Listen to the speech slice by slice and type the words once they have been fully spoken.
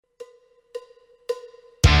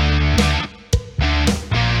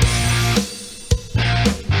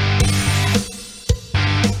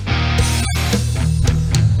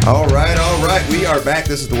right, we are back.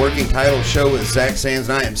 This is the Working Title Show with Zach Sands,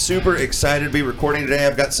 and I am super excited to be recording today.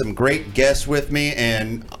 I've got some great guests with me,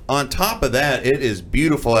 and on top of that, it is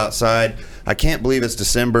beautiful outside. I can't believe it's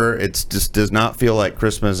December. It just does not feel like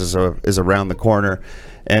Christmas is around the corner.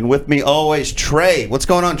 And with me always, Trey. What's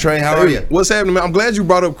going on, Trey? How are you? What's happening, man? I'm glad you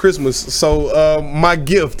brought up Christmas. So my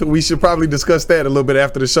gift, we should probably discuss that a little bit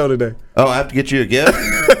after the show today. Oh, I have to get you a gift?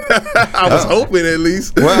 I was hoping at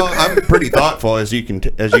least. Well, I'm pretty thoughtful, as you can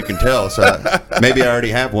tell. So maybe I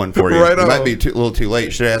already have one for you. Right on. It might be a little too late.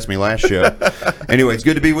 You should have asked me last show. Anyway, it's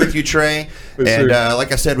good to be with you, Trey. And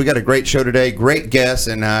like I said, we got a great show today, great guests,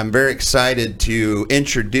 and I'm very excited to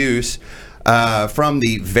introduce from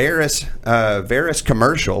the Verus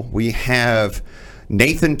commercial. We have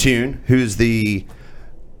Nathan Toon, who's the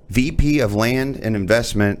VP of Land and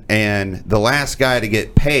Investment, and the last guy to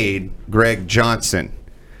get paid, Greg Johnson.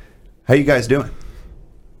 How you guys doing?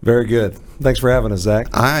 Very good. Thanks for having us, Zach.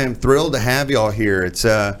 I am thrilled to have y'all here. It's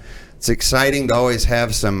exciting to always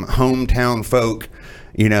have some hometown folk,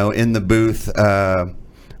 in the booth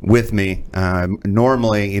with me.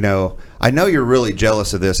 Normally, I know you're really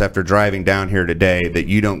jealous of this after driving down here today that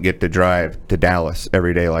you don't get to drive to Dallas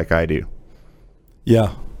every day like I do.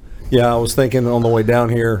 Yeah, I was thinking on the way down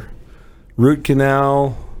here, root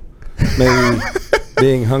canal, maybe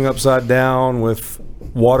being hung upside down with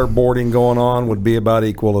waterboarding going on would be about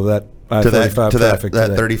equal to that I-35 traffic that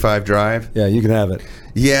today. 35 drive. Yeah, you can have it.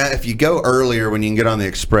 Yeah, if you go earlier when you can get on the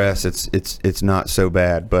express, it's not so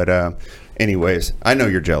bad. But anyways, I know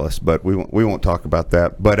you're jealous, but we won't talk about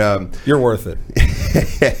that. But you're worth it.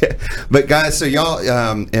 But guys, so y'all,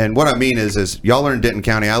 and what I mean is y'all are in Denton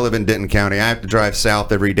County. I live in Denton County. I have to drive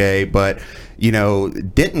south every day, but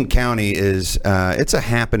Denton County is it's a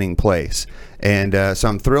happening place. And so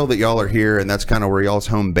I'm thrilled that y'all are here, and that's kind of where y'all's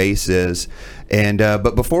home base is. And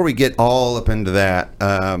but before we get all up into that,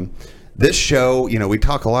 this show, we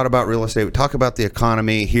talk a lot about real estate. We talk about the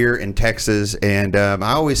economy here in Texas. And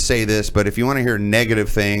I always say this, but if you want to hear negative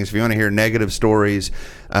things, if you want to hear negative stories,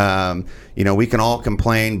 we can all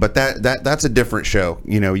complain. But that's a different show.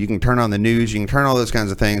 You can turn on the news, you can turn all those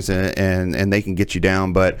kinds of things, and they can get you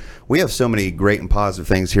down. But we have so many great and positive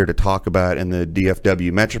things here to talk about in the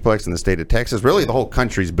DFW Metroplex in the state of Texas. Really, the whole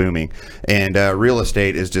country's booming, and real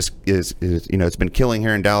estate is it's been killing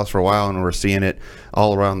here in Dallas for a while, and we're seeing it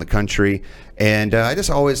all around the country. And I just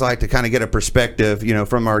always like to kind of get a perspective,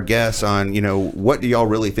 from our guests on, what do y'all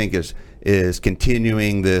really think is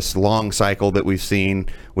continuing this long cycle that we've seen,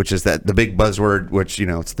 which is that the big buzzword, which,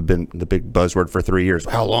 it's been the big buzzword for 3 years.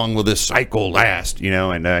 How long will this cycle last?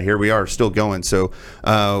 And here we are still going. So,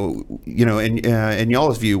 in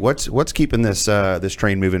y'all's view, what's keeping this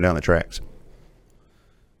train moving down the tracks?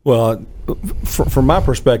 Well, from my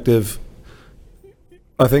perspective,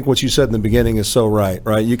 I think what you said in the beginning is so right?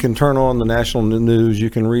 You can turn on the national news,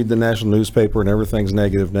 you can read the national newspaper, and everything's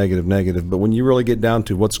negative. But when you really get down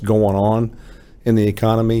to what's going on in the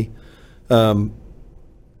economy, in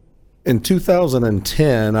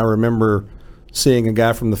 2010, I remember seeing a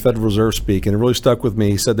guy from the Federal Reserve speak, and it really stuck with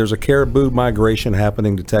me. He said there's a caribou migration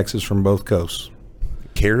happening to Texas from both coasts.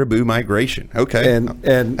 Caribou migration. Okay. And I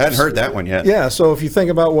hadn't heard that one yet. Yeah. So if you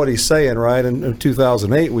think about what he's saying, right, in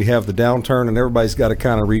 2008, we have the downturn and everybody's got to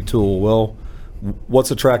kind of retool. Well,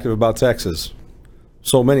 what's attractive about Texas?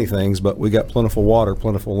 So many things, but we got plentiful water,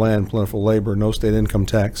 plentiful land, plentiful labor, no state income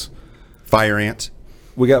tax. Fire ants.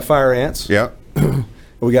 We got fire ants. Yeah.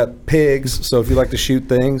 We got pigs. So if you like to shoot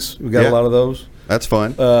things, we got a lot of those. That's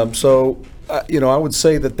fun. So I would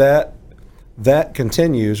say that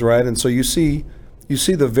continues, right? And so you see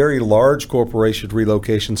the very large corporation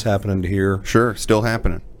relocations happening to here. Sure, still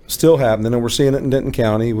happening. And we're seeing it in Denton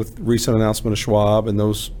County with recent announcement of Schwab and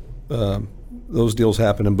those deals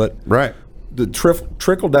happening. But right, the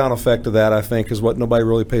trickle-down effect of that, I think, is what nobody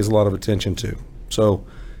really pays a lot of attention to. So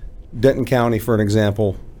Denton County, for an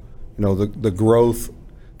example, the growth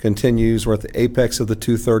continues. We're at the apex of the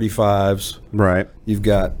 235s. Right. You've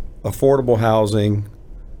got affordable housing.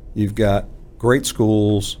 You've got great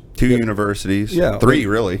schools. 2 universities. Yeah. 3,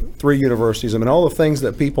 really. 3 universities. I mean, all the things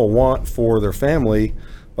that people want for their family,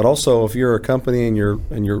 but also if you're a company and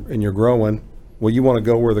you're growing, well, you want to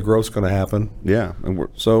go where the growth's going to happen. Yeah.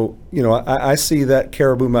 So, I see that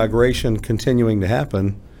caribou migration continuing to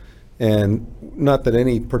happen, and not that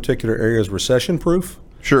any particular area is recession-proof.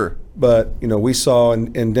 Sure. But, we saw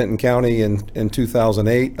in Denton County in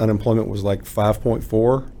 2008, unemployment was like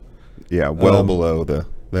 5.4. Yeah, well below the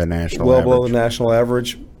national average. Well below the national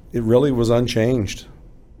average. It really was unchanged.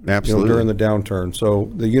 Absolutely. During the downturn.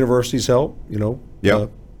 So the universities help,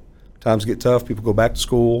 Yep. Times get tough, people go back to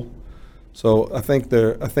school. So I think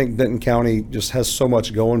Denton County just has so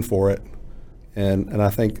much going for it and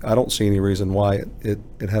I don't see any reason why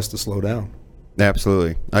it has to slow down.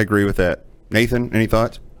 Absolutely. I agree with that. Nathan, any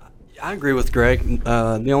thoughts? I agree with Greg.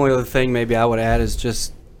 The only other thing maybe I would add is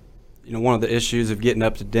just, one of the issues of getting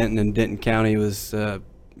up to Denton and Denton County was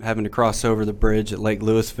having to cross over the bridge at Lake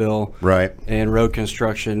Louisville. Right. And road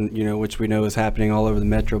construction, which we know is happening all over the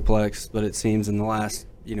Metroplex, but it seems in the last,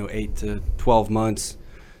 8 to 12 months,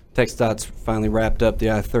 TxDOT's finally wrapped up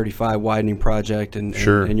the I-35 widening project, and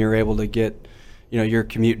you're able to get, your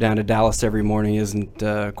commute down to Dallas every morning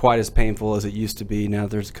isn't quite as painful as it used to be. Now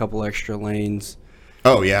there's a couple extra lanes.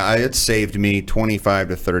 Oh, yeah. It saved me 25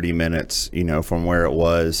 to 30 minutes, from where it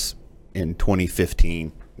was in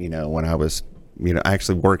 2015, when I was,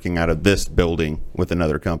 actually working out of this building with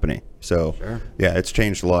another company. So, yeah, it's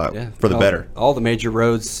changed a lot for the better. All the major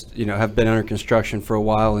roads, have been under construction for a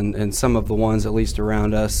while, and some of the ones, at least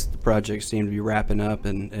around us, the projects seem to be wrapping up,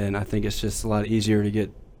 and I think it's just a lot easier to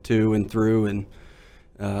get to and through and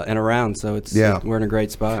around. So we're in a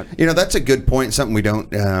great spot. That's a good point. Something we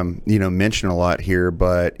don't, mention a lot here.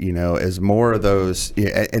 But as more of those,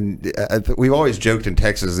 and we've always joked in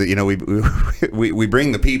Texas that we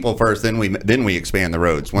bring the people first, then we expand the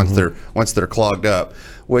roads once they're clogged up.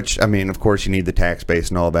 Which of course, you need the tax base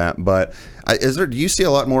and all that. But do you see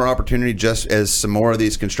a lot more opportunity just as some more of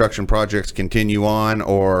these construction projects continue on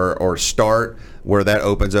or start, where that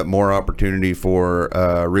opens up more opportunity for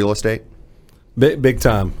real estate? Big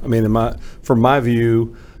time. From my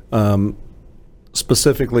view,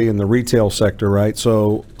 specifically in the retail sector, right?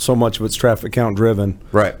 So much of it's traffic count driven.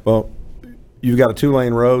 Right. Well, you've got a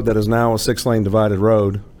 2-lane road that is now a 6-lane divided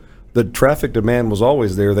road. The traffic demand was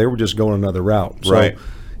always there. They were just going another route. So right.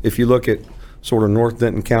 If you look at sort of North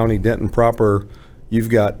Denton County, Denton proper, you've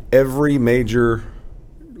got literally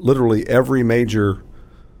every major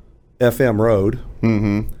FM road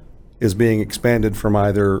is being expanded from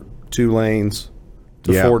either 2 lanes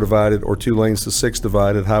to 4 divided or 2 lanes to 6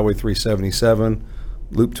 divided. Highway 377,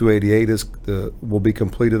 Loop 288 will be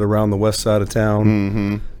completed around the west side of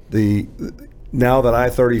town. Now that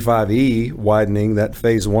I-35E widening, that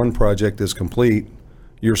phase 1 project is complete,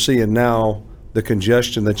 you're seeing now the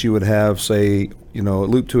congestion that you would have, say, at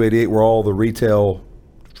Loop 288 where all the retail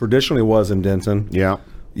traditionally was in Denton. Yeah.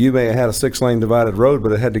 You may have had a 6-lane divided road,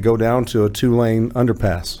 but it had to go down to a 2-lane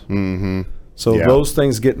underpass. So those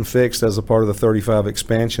things getting fixed as a part of the 35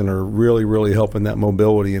 expansion are really, really helping that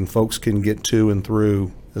mobility, and folks can get to and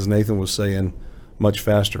through, as Nathan was saying, much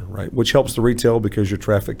faster, right? Which helps the retail because your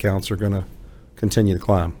traffic counts are going to continue to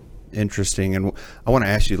climb. Interesting. And I want to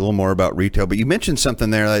ask you a little more about retail, but you mentioned something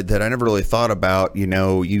there that I never really thought about.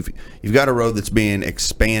 You've got a road that's being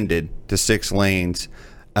expanded to 6 lanes.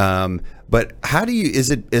 But how do you,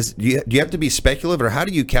 do you have to be speculative, or how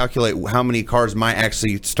do you calculate how many cars might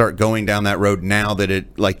actually start going down that road now that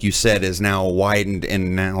it, like you said, is now widened,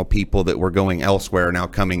 and now people that were going elsewhere are now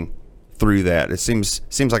coming through that? It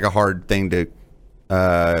seems like a hard thing to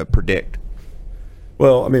predict.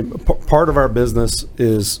 Well, part of our business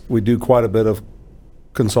is we do quite a bit of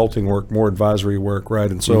consulting work, more advisory work, right?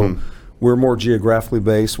 And so we're more geographically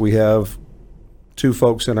based. We have 2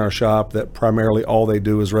 folks in our shop that primarily all they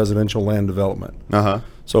do is residential land development.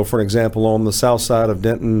 So for an example, on the south side of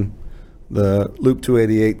Denton, the Loop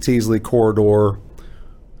 288 Teasley corridor,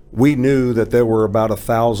 we knew that there were about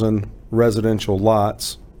 1,000 residential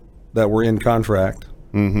lots that were in contract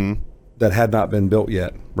that had not been built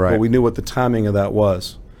yet. Right. But we knew what the timing of that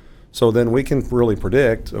was. So then we can really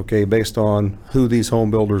predict, based on who these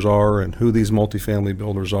home builders are and who these multifamily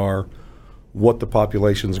builders are, what the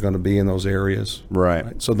population is going to be in those areas.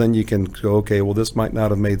 Right. So then you can go, this might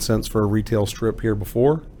not have made sense for a retail strip here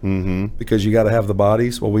before because you got to have the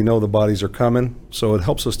bodies. Well, we know the bodies are coming, so it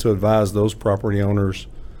helps us to advise those property owners,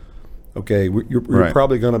 you're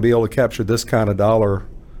probably going to be able to capture this kind of dollar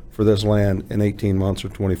for this land in 18 months or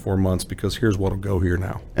 24 months because here's what'll go here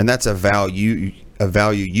now. And that's a value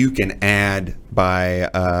you can add by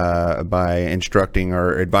instructing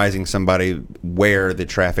or advising somebody where the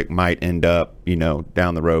traffic might end up,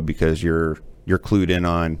 down the road, because you're clued in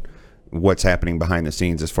on what's happening behind the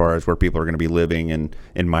scenes as far as where people are going to be living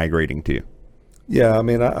and migrating to. Yeah,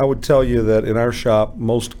 I would tell you that in our shop,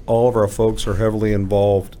 most all of our folks are heavily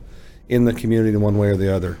involved in the community in one way or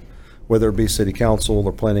the other, whether it be city council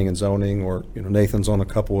or planning and zoning, or Nathan's on a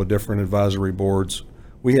couple of different advisory boards.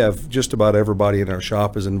 We have just about everybody in our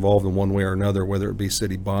shop is involved in one way or another, whether it be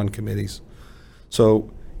city bond committees.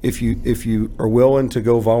 So if you are willing to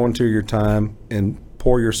go volunteer your time and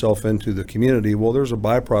pour yourself into the community, well, there's a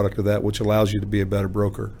byproduct of that which allows you to be a better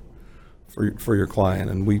broker for your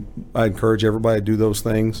client. And I encourage everybody to do those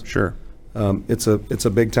things. Sure. It's a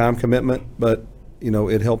big time commitment, but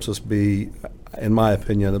it helps us be, in my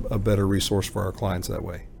opinion, a better resource for our clients that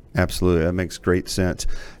way. Absolutely. That makes great sense.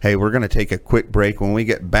 Hey, we're going to take a quick break. When we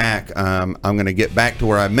get back, I'm going to get back to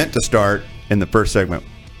where I meant to start in the first segment.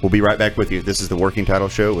 We'll be right back with you. This is the Working Title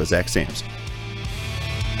Show with Zach Sams.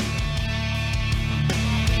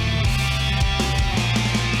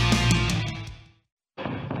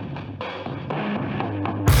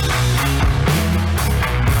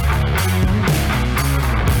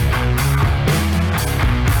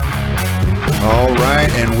 All right,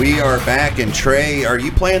 and we are back. And Trey, are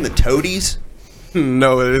you playing the Toadies?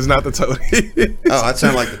 No, it is not the Toadies. Oh, that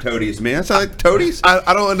sounded like the Toadies, man. That sounded like the Toadies.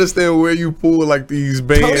 I don't understand where you pull like these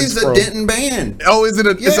bands Toadies from. a Denton band. Oh, is it?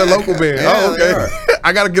 It's a local band. Yeah, oh, they okay.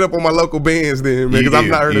 I got to get up on my local bands then, man, because I've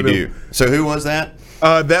not heard of them. So who was that?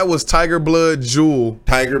 That was Tiger Blood Jewel.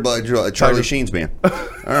 Tiger Blood Jewel, Charlie Sheen's band.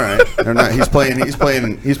 All right, they're not. He's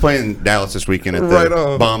playing Dallas this weekend at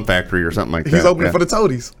the Bomb Factory or something like that. He's opening for the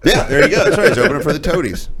Toadies. Yeah, there you go. That's right. He's opening for the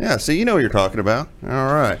Toadies. Yeah, see, you know what you're talking about.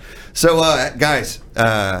 All right. So, guys,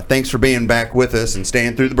 thanks for being back with us and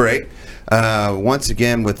staying through the break. Once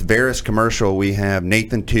again, with Veris Commercial, we have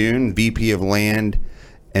Nathan Toon, VP of Land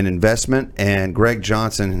and Investment, and Greg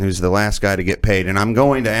Johnson, who's the last guy to get paid. And I'm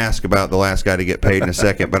going to ask about the last guy to get paid in a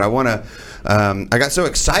second, but I want to. I got so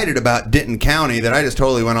excited about Denton County that I just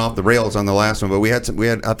totally went off the rails on the last one. But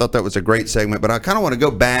I thought that was a great segment. But I kind of want to go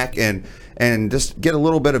back and just get a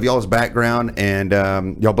little bit of y'all's background. And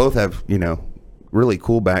y'all both have really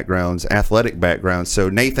cool backgrounds, athletic backgrounds. So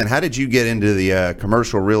Nathan, how did you get into the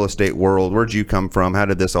commercial real estate world? Where'd you come from? How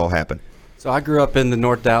did this all happen? So I grew up in the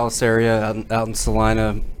North Dallas area, out in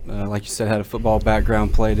Salina. Like you said, had a football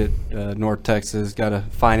background, played at North Texas, got a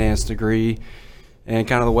finance degree, and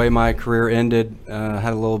kind of the way my career ended,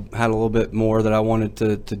 had a little bit more that I wanted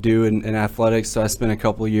to do in athletics. So I spent a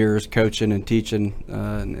couple of years coaching and teaching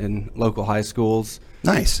in local high schools.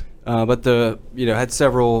 Nice. But had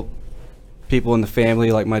several people in the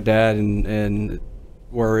family, like my dad, and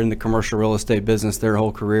were in the commercial real estate business their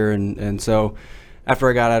whole career, and so. After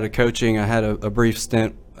I got out of coaching, I had a brief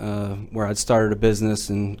stint where I'd started a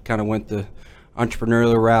business and kind of went the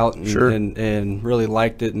entrepreneurial route and really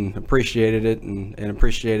liked it and appreciated it and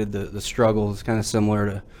appreciated the struggle. It's kind of similar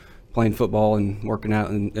to playing football and working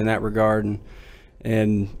out in that regard,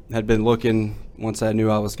 and had been looking, once I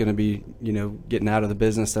knew I was going to be getting out of the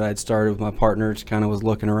business that I'd started with my partners, kind of was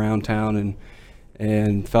looking around town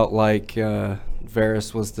and felt like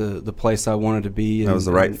Veris was the place I wanted to be. That was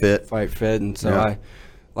the right fit. And so I,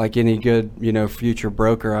 like any good future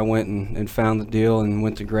broker, I went and found the deal and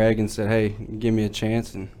went to Greg and said, hey, give me a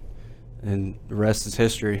chance, and the rest is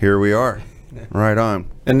history. Here we are. Right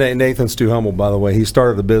on. And Nathan's too humble, by the way. He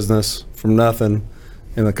started the business from nothing,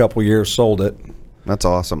 in a couple of years sold it. That's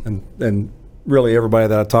awesome. And really everybody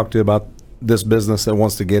that I talk to about this business that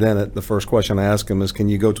wants to get in it, the first question I ask them is, can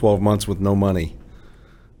you go 12 months with no money?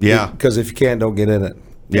 Yeah. Because if you can't, don't get in it.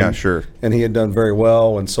 Yeah, sure. And he had done very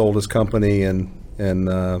well and sold his company, and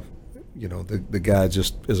the guy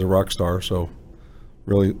just is a rock star. So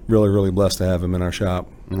really, really, really blessed to have him in our shop.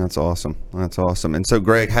 That's awesome. That's awesome. And so,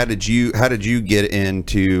 Greg, how did you get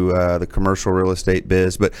into the commercial real estate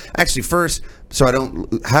biz? But actually, first,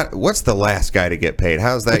 what's the last guy to get paid?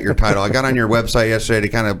 How's that your title? I got on your website yesterday to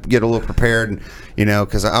kind of get a little prepared, and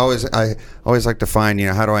because I always like to find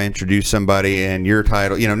how do I introduce somebody, and your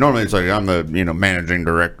title. Normally it's like I'm the managing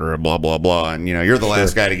director of blah blah blah, and you're the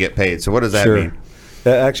last guy to get paid. So what does that mean?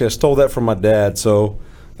 Actually, I stole that from my dad. So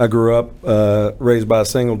I grew up raised by a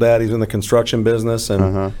single dad. He's in the construction business,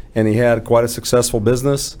 and he had quite a successful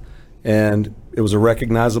business, and it was a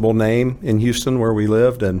recognizable name in Houston where we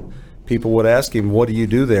lived, and people would ask him, what do you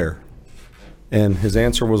do there? And his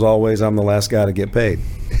answer was always, I'm the last guy to get paid,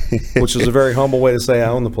 which is a very humble way to say I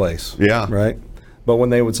own the place. Yeah. Right? But when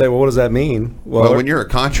they would say, well, what does that mean? Well, when you're a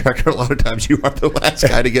contractor, a lot of times you are the last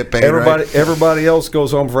guy to get paid. Everybody else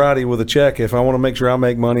goes home Friday with a check. If I want to make sure I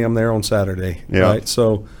make money, I'm there on Saturday. Yeah. Right?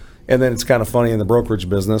 So, and then it's kind of funny in the brokerage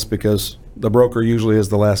business because the broker usually is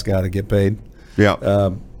the last guy to get paid.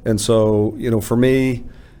 Yeah. And so, for me,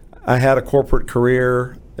 I had a corporate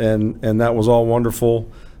career, and that was all wonderful,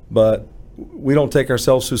 but we don't take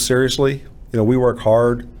ourselves too seriously. We work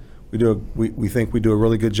hard. We think we do a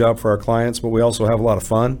really good job for our clients, but we also have a lot of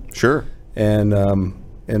fun. Sure. And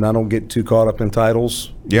I don't get too caught up in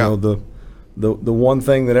titles. Yeah. The one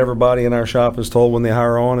thing that everybody in our shop is told when they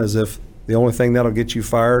hire on is if the only thing that'll get you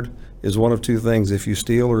fired is one of two things: if you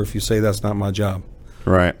steal or if you say that's not my job.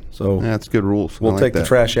 Right. So that's good rules. We'll take the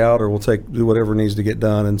trash out, or we'll do whatever needs to get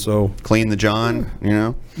done. And so clean the John.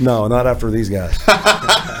 No, not after these guys.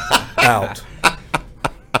 Out.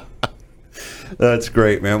 That's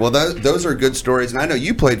great, man. Well, those are good stories, and I know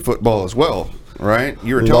you played football as well. Right?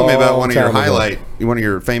 You were telling me about one of Long time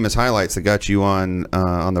your famous highlights that got you on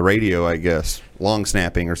the radio, I guess. Long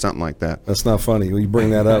snapping or something like that. That's not funny. You bring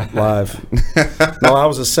that up live. No, I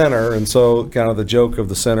was a center, and so kind of the joke of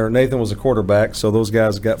the center. Nathan was a quarterback, so those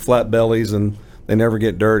guys got flat bellies and they never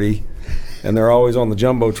get dirty, and they're always on the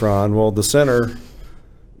jumbotron. Well, the center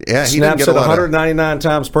Yeah, he snaps didn't get it a lot 199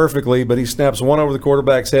 times perfectly, but he snaps one over the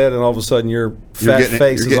quarterback's head, and all of a sudden your fat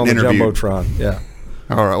face is on the interviewed. jumbotron. Yeah.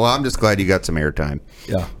 All right. Well, I'm just glad you got some airtime.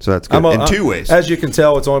 Yeah. So that's good. In two ways. As you can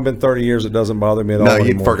tell, it's only been 30 years. It doesn't bother me at all No,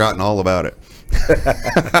 anymore. you'd forgotten all about it.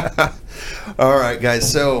 All right,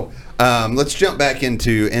 guys. So let's jump back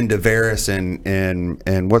into Veris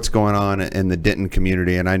and what's going on in the Denton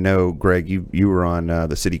community. And I know, Greg, you were on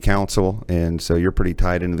the city council, and so you're pretty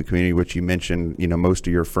tied into the community, which you mentioned. Most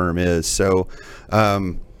of your firm is. So,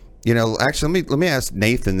 actually, let me ask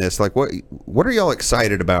Nathan this: like, what are y'all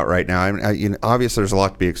excited about right now? Obviously, there's a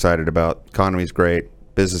lot to be excited about. Economy's great,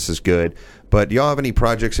 business is good, but do y'all have any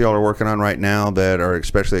projects y'all are working on right now that are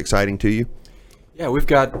especially exciting to you? Yeah, we've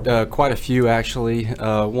got quite a few actually.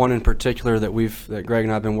 One in particular that Greg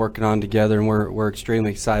and I have been working on together, and we're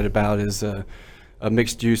extremely excited about is a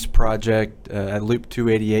mixed-use project at Loop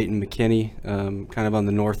 288 in McKinney, kind of on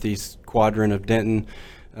the northeast quadrant of Denton.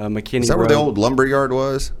 McKinney Is that Road. where the old lumber yard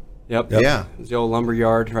was? Yep. Yeah. It's the old lumber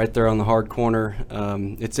yard right there on the hard corner.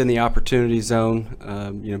 It's in the opportunity zone.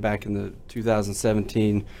 Back in the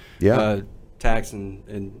 2017 Tax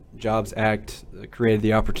and Jobs Act created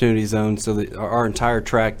the opportunity zone, so that our entire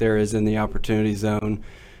tract there is in the opportunity zone.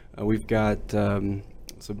 We've got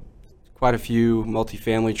quite a few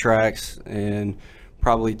multifamily tracts and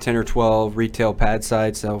probably 10 or 12 retail pad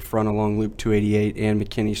sites out front along Loop 288 and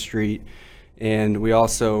McKinney Street. And we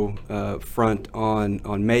also front on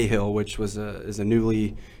Mayhill, which is a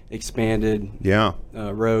newly expanded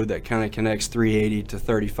road that kind of connects 380 to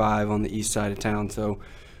 35 on the east side of town. So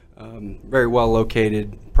very well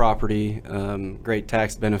located property, great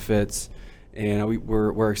tax benefits, and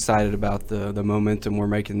we're excited about the momentum we're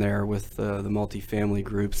making there with the multifamily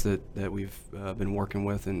groups that we've been working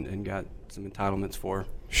with and got some entitlements for.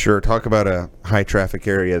 Sure. Talk about a high traffic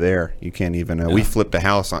area there. You can't even. We flipped a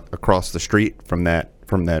house across the street from that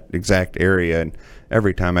exact area, and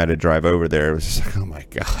every time I had to drive over there, it was just like, oh my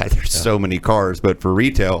God, there's so many cars. But for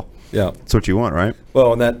retail, that's what you want, right?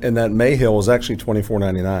 Well, and that Mayhill is actually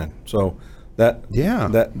 $24.99. So that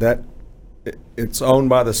it's owned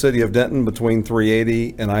by the city of Denton between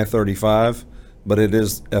 380 and I-35, but it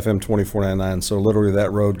is FM 24.99. So literally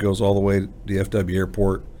that road goes all the way to DFW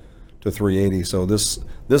Airport to 380. So this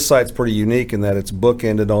site's pretty unique in that it's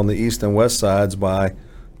bookended on the east and west sides by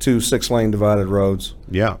two 6-lane divided roads.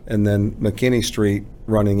 Yeah. And then McKinney Street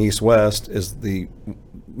running east-west is the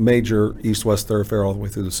major east-west thoroughfare all the way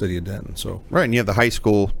through the city of Denton. So right, and you have the high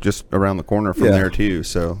school just around the corner from there too.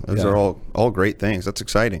 So those are all great things. That's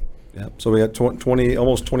exciting. Yeah. So we got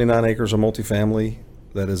almost 29 acres of multifamily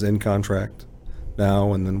that is in contract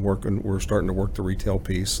now, and then we're starting to work the retail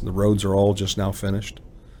piece. The roads are all just now finished.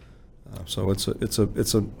 So it's a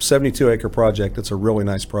 72-acre project. It's a really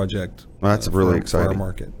nice project. Well, that's really exciting for our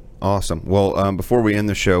market. Awesome. Well, before we end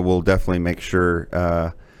the show, we'll definitely make sure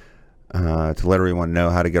to let everyone know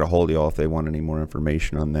how to get a hold of y'all if they want any more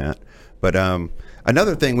information on that. But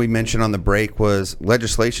another thing we mentioned on the break was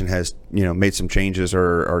legislation has made some changes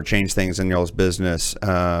or changed things in y'all's business.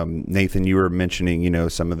 Nathan, you were mentioning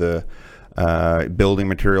some of the building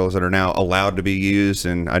materials that are now allowed to be used,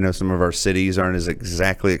 and I know some of our cities aren't as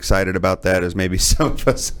exactly excited about that as maybe some of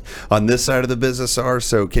us on this side of the business are.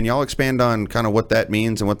 So can y'all expand on kind of what that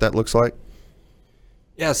means and what that looks like?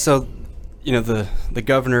 Yeah, so the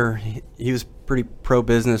governor, he was pretty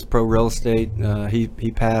pro-business, pro-real estate.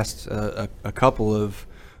 He passed a couple of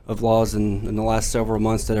laws in the last several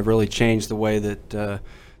months that have really changed the way that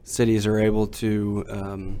cities are able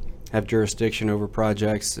to have jurisdiction over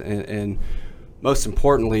projects, and most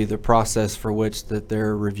importantly, the process for which that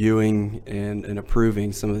they're reviewing and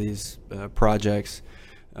approving some of these projects.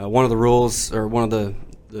 One of the rules, or one of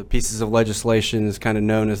the pieces of legislation, is kind of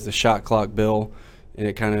known as the shot clock bill, and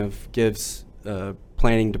it kind of gives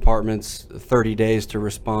planning departments 30 days to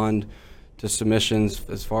respond to submissions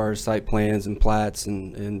as far as site plans and plats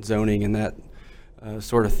and zoning and that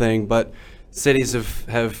sort of thing. But cities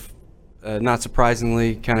have not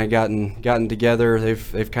surprisingly kind of gotten together.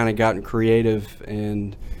 They've kind of gotten creative,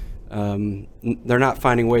 and they're not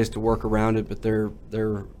finding ways to work around it, but they're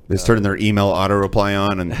turning their email auto reply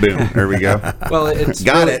on, and boom, there we go. Well, it's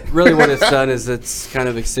really what it's done is it's kind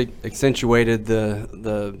of accentuated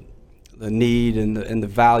the need and the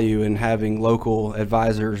value in having local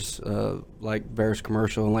advisors like Veris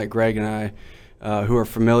Commercial and like Greg and I who are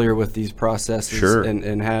familiar with these processes Sure.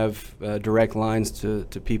 and have direct lines to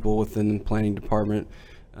people within the planning department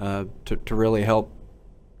to really help,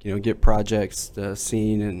 get projects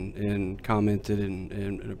seen and commented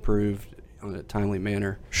and approved on a timely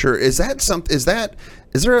manner. Sure. Is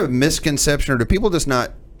there a misconception, or do people just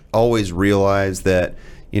not always realize that,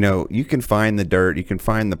 you can find the dirt, you can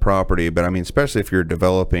find the property, but I mean, especially if you're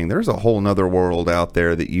developing, there's a whole nother world out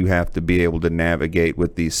there that you have to be able to navigate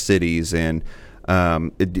with these cities. And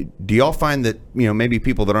do y'all find that, maybe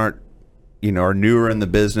people that aren't, are newer in the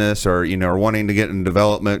business, or, are wanting to get in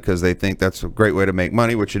development because they think that's a great way to make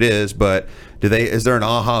money, which it is, but is there an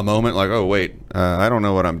aha moment like, oh, wait, I don't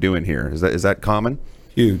know what I'm doing here? Is that common?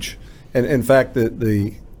 Huge. And in fact,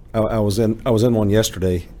 I was in one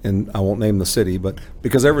yesterday, and I won't name the city, but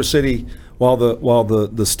because every city, while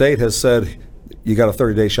the state has said you got a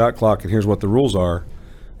 30-day shot clock and here's what the rules are,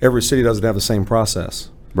 every city doesn't have the same process.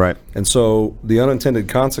 Right. And so the unintended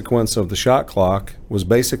consequence of the shot clock was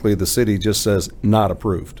basically the city just says not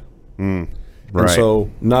approved. Right. And so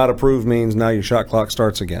not approved means now your shot clock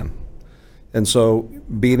starts again. And so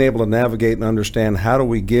being able to navigate and understand, how do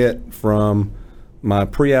we get from my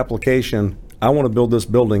pre-application, I want to build this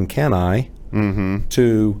building, can I,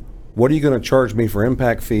 to what are you going to charge me for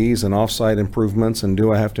impact fees and off-site improvements, and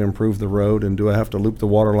do I have to improve the road, and do I have to loop the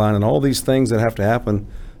water line, and all these things that have to happen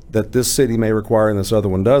that this city may require and this other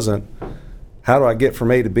one doesn't. How do I get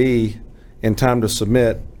from A to B in time to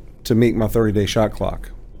submit to meet my 30-day shot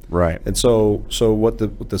clock? Right. And so what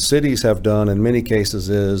the cities have done in many cases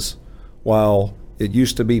is, while it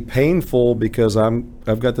used to be painful because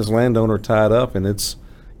I've got this landowner tied up, and it's,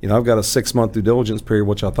 I've got a 6-month due diligence period,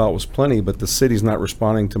 which I thought was plenty, but the city's not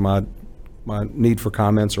responding to my need for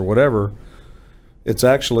comments or whatever. It's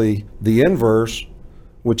actually the inverse,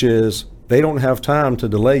 which is they don't have time to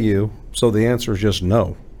delay you, so the answer is just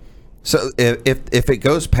no. So if it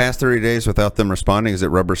goes past 30 days without them responding, is it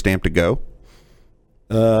rubber stamped to go?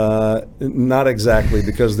 Not exactly,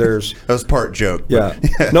 because there's that was part joke. Yeah.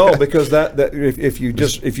 No, because that if you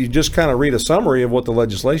just kind of read a summary of what the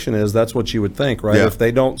legislation is, that's what you would think, right? Yeah. If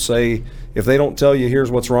they don't tell you here's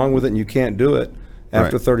what's wrong with it and you can't do it,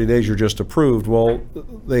 after Right. 30 days you're just approved, well,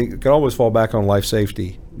 they can always fall back on life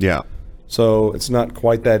safety. Yeah. So it's not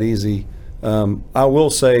quite that easy. I will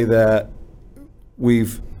say that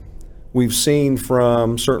we've seen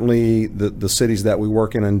from certainly the cities that we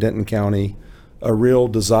work in Denton County a real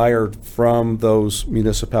desire from those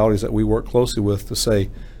municipalities that we work closely with to say,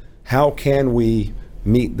 how can we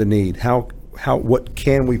meet the need? What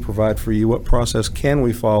can we provide for you? What process can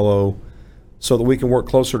we follow so that we can work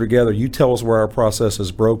closer together? You tell us where our process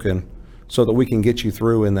is broken so that we can get you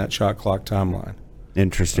through in that shot clock timeline.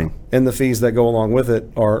 Interesting. And the fees that go along with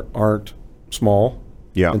it aren't small.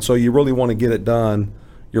 Yeah. And so you really want to get it done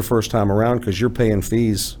your first time around, because you're paying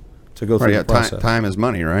fees to go through Right, yeah, the process. time is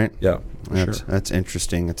money, right? Yeah, for sure. That's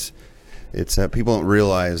interesting. It's people don't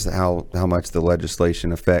realize how much the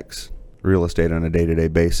legislation affects real estate on a day-to-day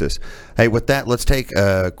basis. Hey, with that, let's take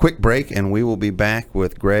a quick break, and we will be back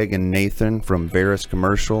with Greg and Nathan from Veris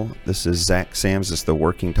Commercial. This is Zach Sams. This is the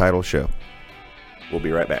Working Title Show. We'll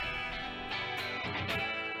be right back.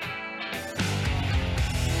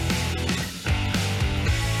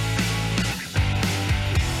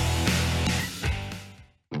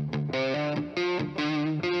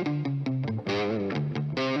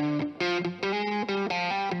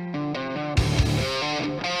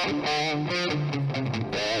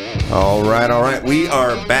 All right. We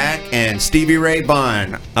are back, and Stevie Ray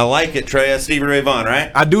Vaughan. I like it, Trey. That's Stevie Ray Vaughan,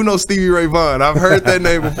 right? I do know Stevie Ray Vaughan. I've heard that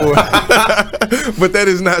name before. But that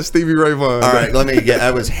is not Stevie Ray Vaughan. All right, let me get.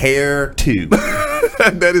 That was Hair 2.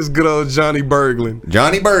 That is good old Johnny Berglund.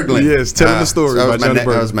 Johnny Berglund. Yes, tell him the story about Johnny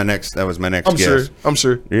Berglund. That was my next I'm guess.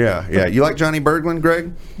 sure. Yeah. You like Johnny Berglund,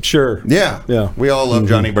 Greg? Sure. Yeah. Yeah. We all love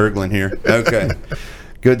Johnny Berglund here. Okay.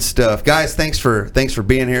 Good stuff. Guys, thanks for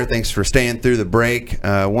being here. Thanks for staying through the break.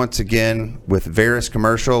 Once again, with Veris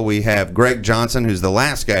Commercial, we have Greg Johnson, who's the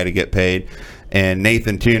last guy to get paid, and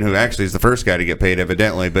Nathan Toon, who actually is the first guy to get paid,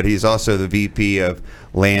 evidently, but he's also the VP of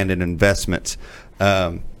Land and Investments.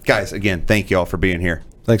 Guys, again, thank you all for being here.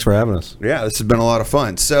 Thanks for having us. Yeah, this has been a lot of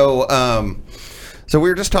fun. So we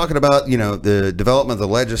were just talking about, the development of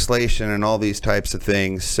the legislation and all these types of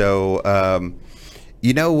things. So,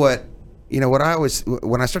 what I always,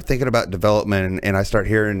 when I start thinking about development and I start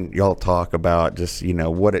hearing y'all talk about just,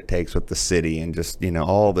 what it takes with the city and just,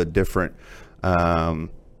 all the different,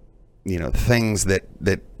 things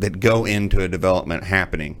that go into a development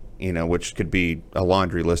happening, which could be a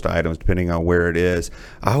laundry list of items depending on where it is.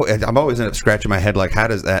 I'm always end up scratching my head like, how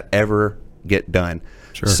does that ever get done?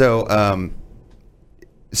 Sure. So,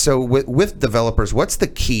 So with developers, what's the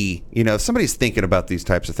key? If somebody's thinking about these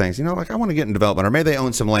types of things, like I want to get in development, or maybe they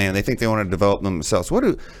own some land, they think they want to develop them themselves. What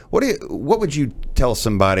would you tell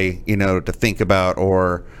somebody, to think about,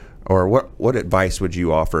 or what advice would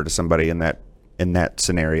you offer to somebody in that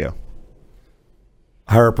scenario?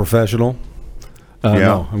 Hire a professional.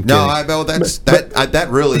 No, I'm kidding. That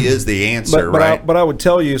really is the answer, right? But I would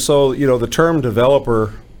tell you, so the term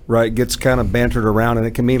developer, right, gets kind of bantered around, and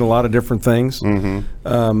it can mean a lot of different things. Mm-hmm.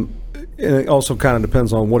 And it also kind of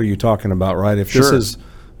depends on what are you talking about, right? If Sure. this is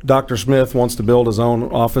Dr. Smith wants to build his own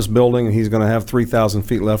office building and he's going to have 3,000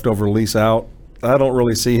 feet left over to lease out, I don't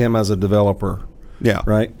really see him as a developer. Yeah.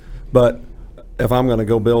 Right? But if I'm going to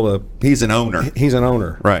go build he's an owner. he's an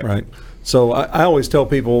owner. Right. Right. So I always tell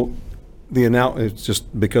people it's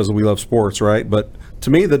just because we love sports, right? But to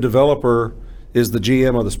me, the developer is the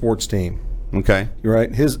GM of the sports team. Okay.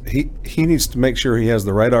 Right. He needs to make sure he has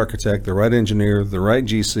the right architect, the right engineer, the right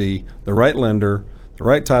GC, the right lender, the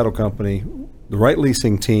right title company, the right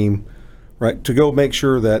leasing team, right, to go make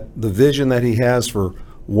sure that the vision that he has for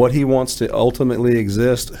what he wants to ultimately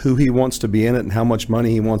exist, who he wants to be in it, and how much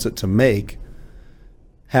money he wants it to make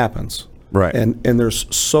happens. Right. And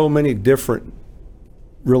there's so many different,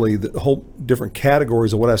 really, the whole different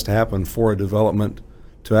categories of what has to happen for a development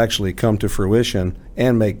to actually come to fruition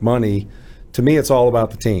and make money. To me, it's all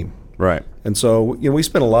about the team. Right. And so, we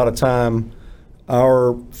spend a lot of time.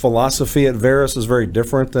 Our philosophy at Verus is very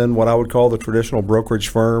different than what I would call the traditional brokerage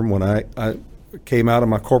firm. When I came out of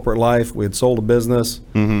my corporate life, we had sold a business,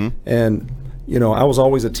 Mm-hmm. and I was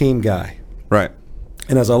always a team guy. Right.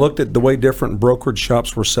 And as I looked at the way different brokerage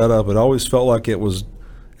shops were set up, it always felt like it was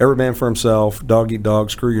every man for himself, dog eat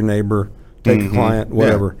dog, screw your neighbor, take a client,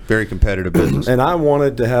 whatever. Yeah, very competitive business. And I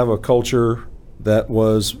wanted to have a culture that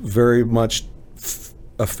was very much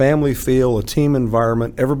a family feel, a team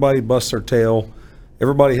environment. Everybody busts their tail.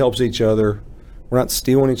 Everybody helps each other. We're not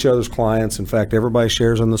stealing each other's clients. In fact, everybody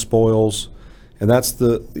shares in the spoils. And that's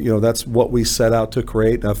that's what we set out to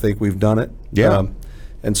create. And I think we've done it. Yeah.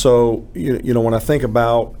 And so, when I think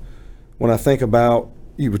about,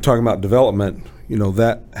 you were talking about development,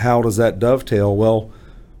 how does that dovetail? Well,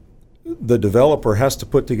 the developer has to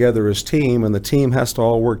put together his team, and the team has to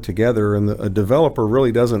all work together. And a developer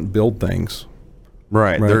really doesn't build things.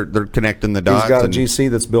 Right. They're connecting the dots. He's got a GC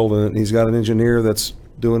that's building it, and he's got an engineer that's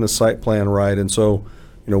doing a site plan right. And so,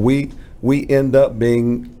 we end up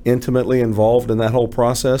being intimately involved in that whole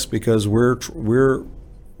process because we're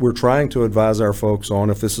trying to advise our folks on,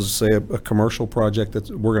 if this is, say, a commercial project that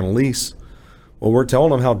we're going to lease. Well, we're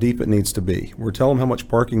telling them how deep it needs to be. We're telling them how much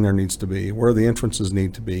parking there needs to be, where the entrances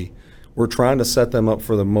need to be. We're trying to set them up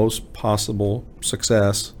for the most possible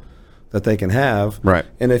success that they can have. Right.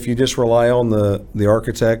 And if you just rely on the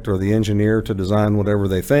architect or the engineer to design whatever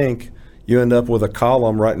they think, you end up with a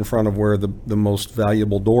column right in front of where the most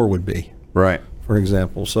valuable door would be. Right. For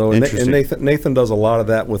example. So and Nathan does a lot of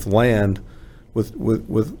that with land,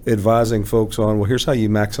 with advising folks on, well, here's how you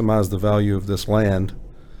maximize the value of this land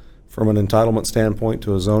from an entitlement standpoint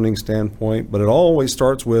to a zoning standpoint. But it always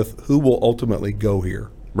starts with who will ultimately go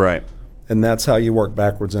here. Right. And that's how you work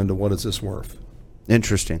backwards into what is this worth.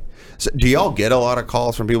 Interesting. So, do y'all get a lot of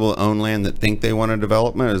calls from people that own land that think they want a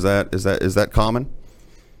development? Is that common?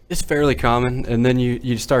 It's fairly common, and then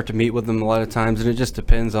you start to meet with them a lot of times, and it just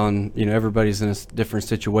depends on, everybody's in a different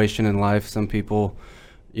situation in life. Some people,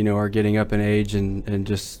 are getting up in age and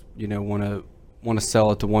just, want to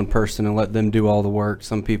sell it to one person and let them do all the work.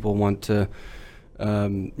 Some people want to,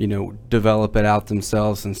 develop it out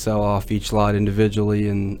themselves and sell off each lot individually,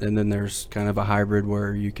 and then there's kind of a hybrid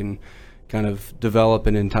where you can kind of develop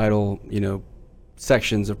and entitle,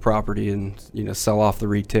 sections of property and, sell off the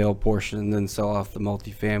retail portion and then sell off the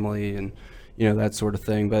multifamily and, that sort of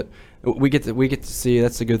thing. But we get to see,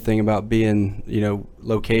 that's the good thing about being,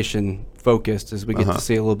 location focused, is we get to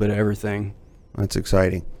see a little bit of everything. That's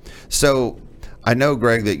exciting. So I know,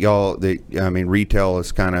 Greg, that retail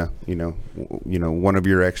is kind of, one of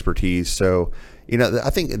your expertise. So,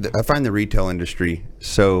 I find the retail industry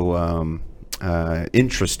so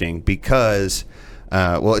interesting because,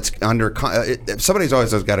 it's under. Somebody's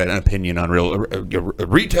always got an opinion on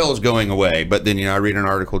retail is going away, but then I read an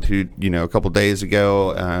article a couple days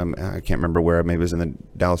ago. I can't remember where. Maybe it was in the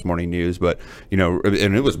Dallas Morning News, but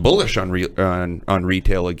and it was bullish on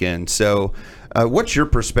retail again. So, what's your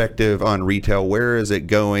perspective on retail? Where is it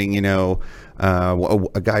going?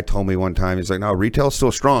 A guy told me one time, he's like, no, retail's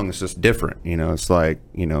still strong. It's just different. It's like,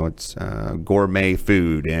 it's gourmet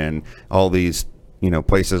food and all these,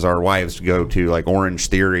 places our wives go to, like Orange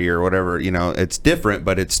Theory or whatever. It's different,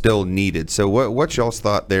 but it's still needed. So what's y'all's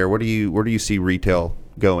thought there? Where do you see retail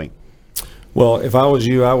going? Well, if I was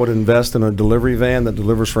you, I would invest in a delivery van that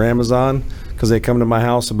delivers for Amazon, because they come to my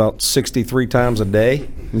house about 63 times a day.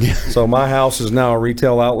 So my house is now a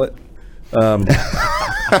retail outlet.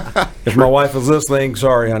 If my wife is listening,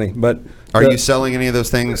 sorry, honey. But Are you selling any of those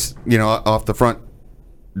things, off the front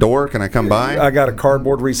door? Can I come by? I got a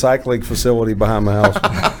cardboard recycling facility behind my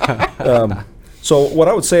house. So what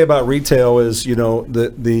I would say about retail is,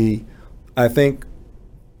 I think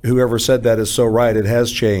whoever said that is so right. It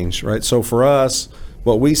has changed, right? So for us,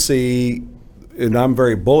 what we see, and I'm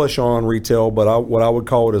very bullish on retail, but what I would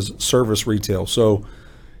call it is service retail. So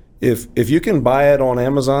if you can buy it on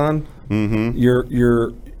Amazon,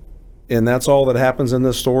 you're and that's all that happens in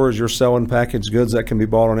this store is you're selling packaged goods that can be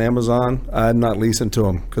bought on Amazon. I'm not leasing to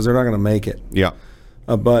them because they're not going to make it. Yeah.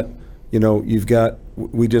 But you've got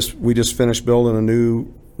we just finished building a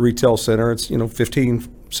new retail center. It's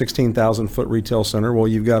 16,000 foot retail center. Well,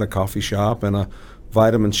 you've got a coffee shop and a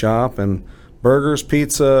vitamin shop and burgers,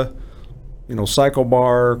 pizza, cycle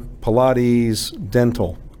bar, Pilates,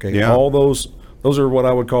 dental. Okay, Yeah. all those are what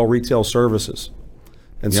I would call retail services.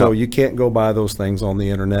 And so you can't go buy those things on the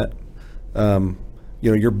internet.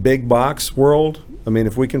 Your big box world. I mean,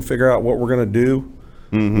 if we can figure out what we're going to do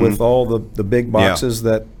with all the big boxes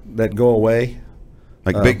that go away.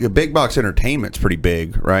 Like big box entertainment's pretty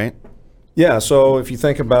big, right? Yeah, so if you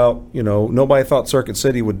think about, nobody thought Circuit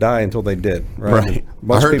City would die until they did, right? I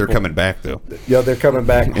Most heard they're people- coming back though. Yeah, they're coming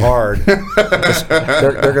back hard.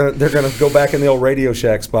 they're gonna go back in the old Radio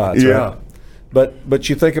Shack spots, right? But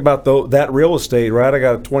you think about that real estate, right? I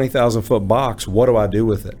got a 20,000 foot box. What do I do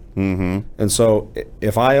with it? Mm-hmm. And so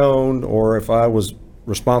if I owned or if I was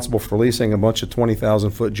responsible for leasing a bunch of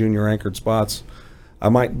 20,000 foot junior anchored spots, I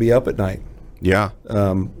might be up at night. Yeah.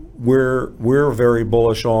 We're very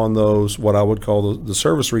bullish on those, what I would call the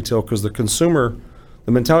service retail, because the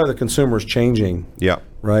mentality of the consumer is changing. Yeah.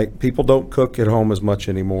 Right? People don't cook at home as much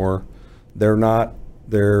anymore. They're not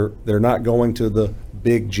going to the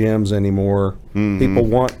big gyms anymore. People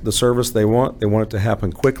want the service they want it to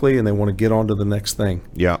happen quickly, and they want to get on to the next thing.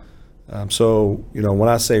 Yeah. So when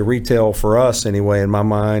I say retail, for us anyway, in my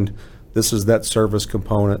mind, this is that service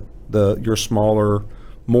component, your smaller,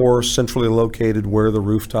 more centrally located, where the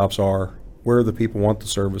rooftops are, where the people want the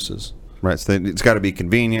services. Right. So it's got to be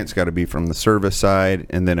convenient. It's got to be from the service side,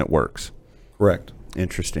 and then it works. Correct.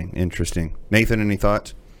 Interesting. Nathan, any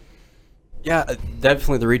thoughts? Yeah,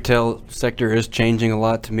 definitely the retail sector is changing a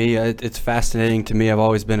lot to me. It's fascinating to me. I've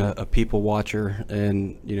always been a people watcher,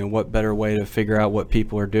 and what better way to figure out what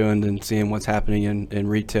people are doing than seeing what's happening in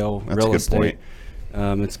retail real estate.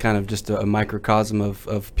 It's kind of just a microcosm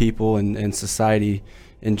of people and society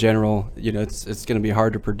in general. It's going to be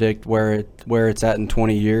hard to predict where it's at in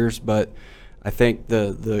 20 years, but I think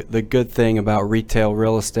the good thing about retail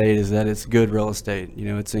real estate is that it's good real estate.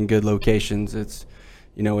 It's in good locations. It's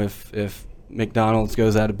if McDonald's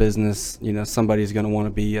goes out of business, somebody's going to want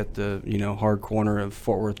to be at the hard corner of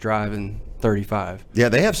Fort Worth Drive and 35. Yeah,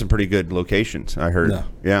 they have some pretty good locations, I heard.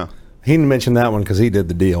 Yeah. He didn't mention that one because he did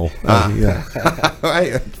the deal. Yeah.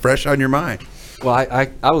 Fresh on your mind. Well,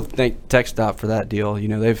 I would thank TechStop for that deal.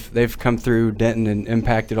 They've come through Denton and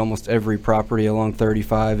impacted almost every property along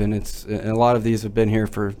 35, and a lot of these have been here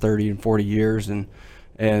for 30 and 40 years, and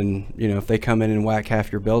if they come in and whack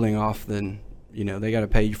half your building off, then they got to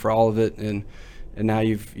pay you for all of it, and now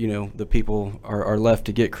the people are left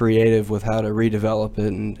to get creative with how to redevelop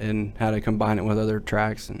it and how to combine it with other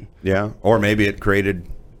tracks. And yeah, or maybe it created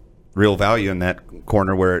real value in that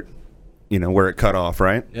corner where it cut off,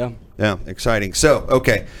 right? Yeah, exciting. So,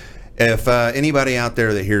 okay, if anybody out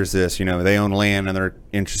there that hears this, they own land and they're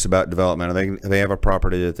interested about development, or they have a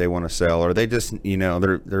property that they want to sell, or they just,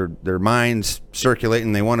 their minds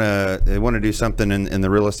circulating, they want to do something in the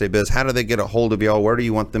real estate biz. How do they get a hold of y'all? Where do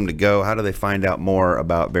you want them to go? How do they find out more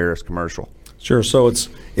about Verus Commercial? Sure. So it's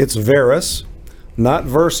Verus, not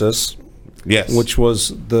Versus. Yes. Which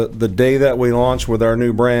was the day that we launched with our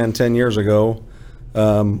new brand 10 years ago.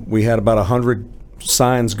 We had about 100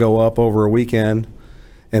 signs go up over a weekend,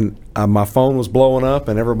 and my phone was blowing up,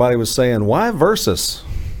 and everybody was saying, "Why Versus?"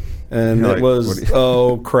 And it was,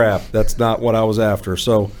 oh crap, that's not what I was after.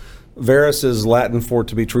 So Verus is Latin for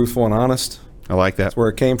to be truthful and honest. I like that. That's where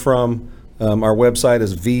it came from. Our website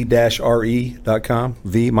is v-re.com,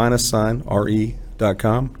 v-re.com.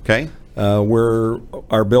 Okay.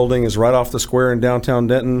 Our building is right off the square in downtown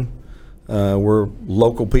Denton. We're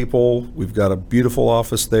local people. We've got a beautiful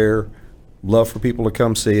office there. Love for people to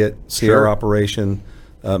come see it, see our operation,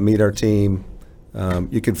 meet our team.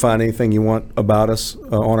 You can find anything you want about us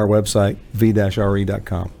on our website,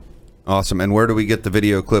 v-re.com. Awesome. And where do we get the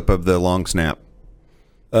video clip of the long snap?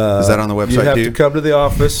 Is that on the website You have too? to come to the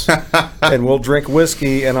office, and we'll drink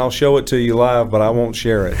whiskey, and I'll show it to you live, but I won't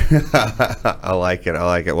share it. I like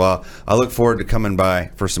it. Well, I look forward to coming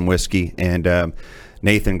by for some whiskey. And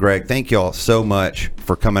Nathan, Greg, thank you all so much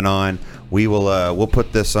for coming on. We will we'll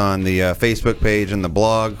put this on the Facebook page and the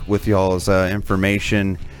blog with y'all's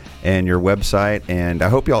information and your website. And I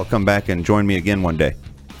hope y'all come back and join me again one day.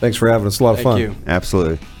 Thanks for having us. A lot of fun. Thank you.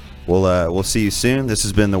 Absolutely. We'll see you soon. This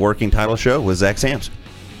has been the Working Title Show with Zach Sams.